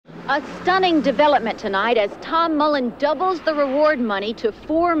A stunning development tonight as Tom Mullen doubles the reward money to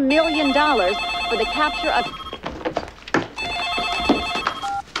 $4 million for the capture of...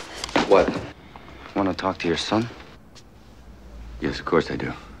 What? Want to talk to your son? Yes, of course I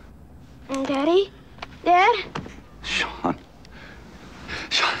do. Daddy? Dad? Sean.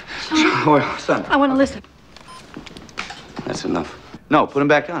 Oh, son. I want to listen. That's enough. No, put him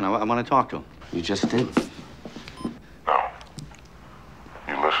back on. I want to talk to him. You just did. No.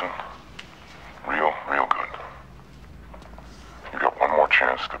 You listen. Real good. You got one more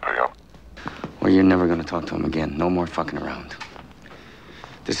chance to pay up. Well, you're never going to talk to him again. No more fucking around.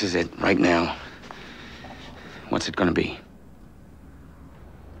 This is it, right now. What's it going to be?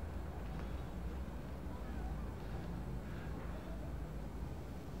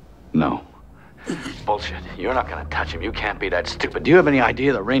 No. Bullshit. You're not gonna touch him. You can't be that stupid. Do you have any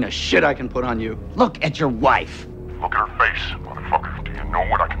idea the rain of shit I can put on you? Look at your wife. Look at her face, motherfucker. Do you know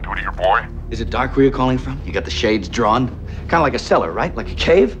what I can do to your boy? Is it dark where you're calling from? You got the shades drawn? Kind of like a cellar, right? Like a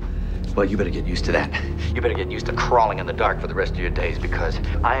cave? Well, you better get used to that. You better get used to crawling in the dark for the rest of your days, because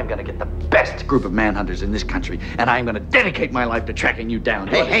I am gonna get the best group of manhunters in this country, and I am gonna dedicate my life to tracking you down.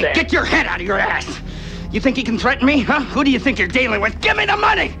 Hey, get your head out of your ass! You think you can threaten me, huh? Who do you think you're dealing with? Give me the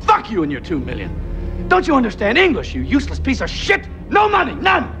money! Fuck you and your $2 million. Don't you understand English, you useless piece of shit? No money,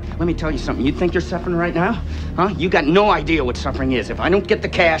 none! Let me tell you something. You think you're suffering right now? Huh? You got no idea what suffering is. If I don't get the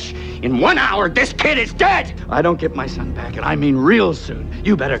cash, in 1 hour, this kid is dead! I don't get my son back, and I mean real soon.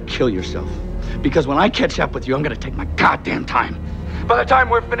 You better kill yourself. Because when I catch up with you, I'm gonna take my goddamn time. By the time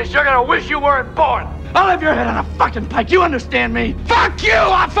we're finished, you're gonna wish you weren't born! I'll have your head on a fucking pike, you understand me? Fuck you!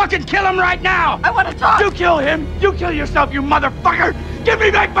 I'll fucking kill him right now! I want to talk. You kill him, you kill yourself, you motherfucker! Give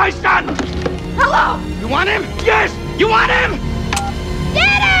me back my son! Hello! You want him? Yes! You want him?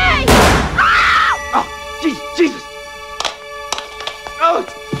 Daddy! Oh, Jesus! Oh,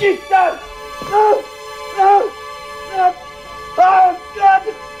 Jesus! No! Oh, God!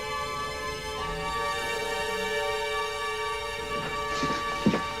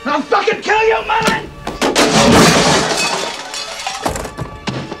 I'll fucking kill you, Mullen!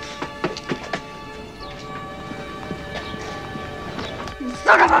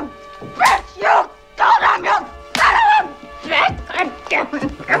 Son of a bitch! You son of a bitch!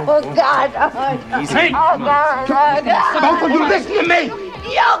 Oh, God. Oh, God. Easy. Oh, God. Oh, God. Both of you listen to me!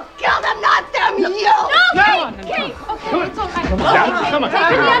 You killed him, not them! You! No, Kate! Okay, it's all right. Come on. Take her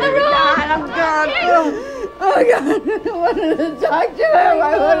to the other room! Oh, God. Oh, God. I wanted to talk to him. I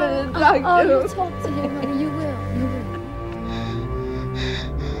wanted to talk to him. Oh, you'll talk to him, honey. You will. You will.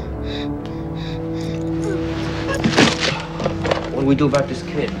 What do we do about this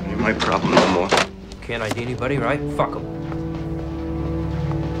kid? Ain't my problem no more. Can't ID anybody, right? Fuck him.